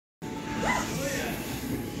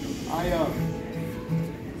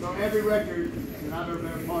So every record that I've ever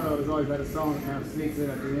been a part of has always had a song that kind of sneaks in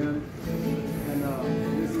at the end. And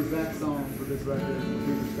this is that song for this record,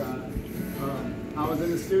 Blue Sky. I was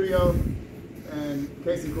in the studio, and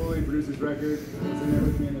Casey Cooley produced this record. I was in there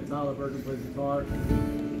with me, and then Tyler Bergen plays guitar.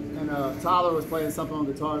 And Tyler was playing something on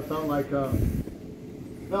guitar. It felt like,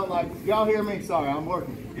 y'all hear me? Sorry, I'm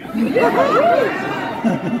working.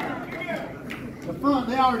 The front,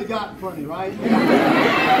 they already got plenty, right?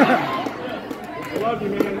 I love you,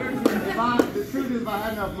 man. The truth is, if I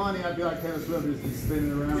had enough money, I'd be like Taylor Swift, just be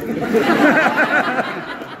spinning around.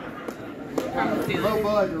 Kind of low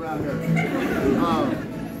budget around here.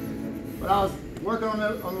 But I was working on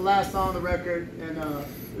the last song of the record, and it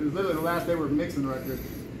was literally the last day we were mixing the record.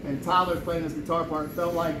 And Tyler's playing this guitar part. It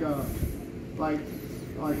felt like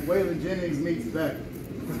Waylon Jennings meets Beck.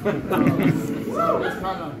 So it was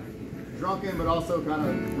kind of drunken, but also kind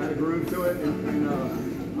of had a groove to it. And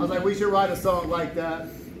I was like, we should write a song like that.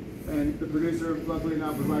 And the producer, luckily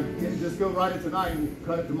enough, was like, yeah, just go write it tonight and we'll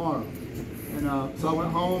cut it tomorrow. And so I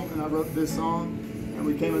went home and I wrote this song. And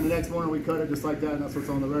we came in the next morning, we cut it just like that, and that's what's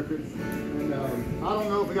on the record. And I don't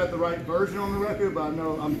know if we got the right version on the record, but I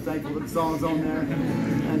know I'm thankful that the song's on there.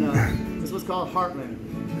 And this was called Heartland.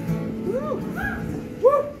 Woo!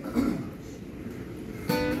 Woo!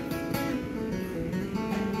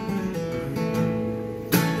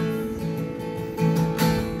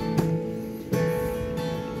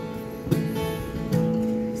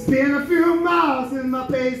 It's been a few miles since my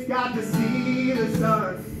face got to see the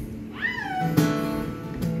sun.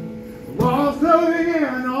 The walls closing in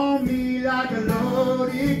on me like a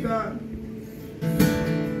loaded gun.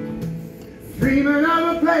 Dreaming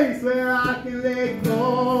of a place where I can let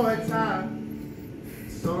go of time,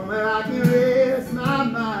 somewhere I can rest my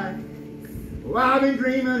mind. Oh, I've been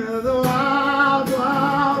dreaming of the wild,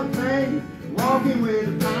 wild things, walking where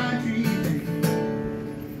the pine trees bend,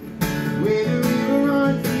 where the river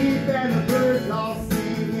runs deep and the birds all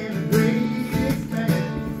sing in the great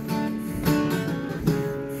expanse,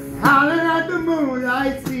 howling at the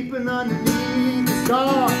moonlight, sleeping underneath the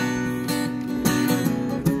stars.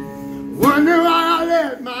 Wonder why I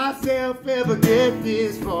let myself ever get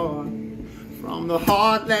this far from the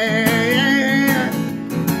heartland.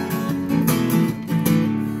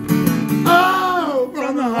 Oh,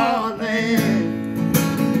 from the heartland.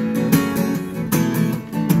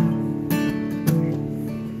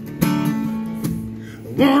 I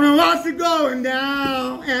wanna watch the going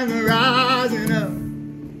down and the rising up,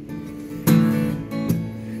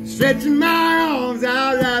 stretching my arms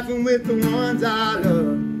out, laughing with the ones I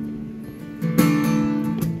love.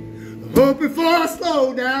 Hope before I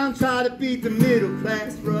slow down, try to beat the middle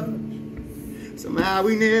class rush. Somehow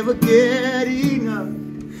we never get enough,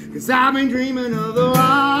 'cause I've been dreaming of the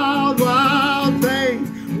wild, wild things,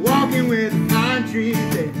 walking with the pine trees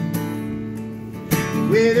there,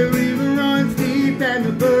 where the river runs deep and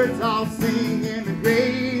the birds all sing in the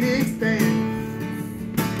great expanse,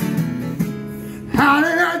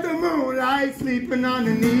 howling at the moonlight, sleeping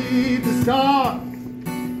underneath the stars.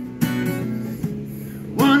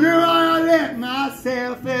 Wonder why I let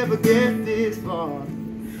myself ever get this far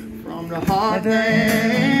from the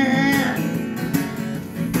heartland.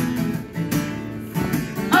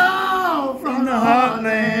 Oh, from the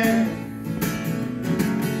heartland.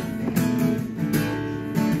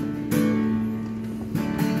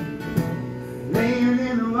 Laying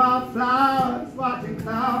in the wildflowers, watching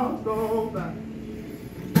clouds go by.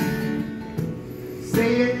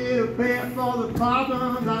 Say a little prayer for the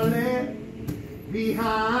problems I left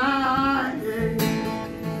behind it.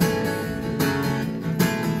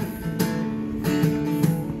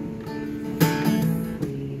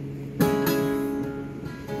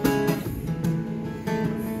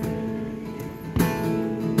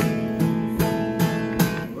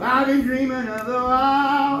 I've been dreaming of the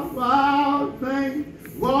wild, wild things,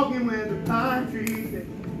 walking where the pine trees are,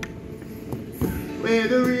 where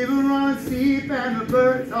the river runs deep and the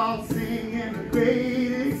birds all sing in the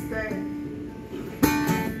great expanse,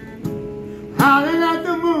 howling at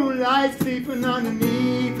the moonlight, sleeping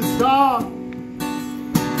underneath the stars.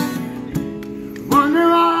 Wonder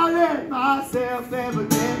why I let myself ever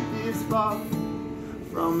get this far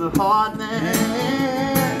from the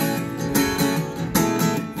heartland.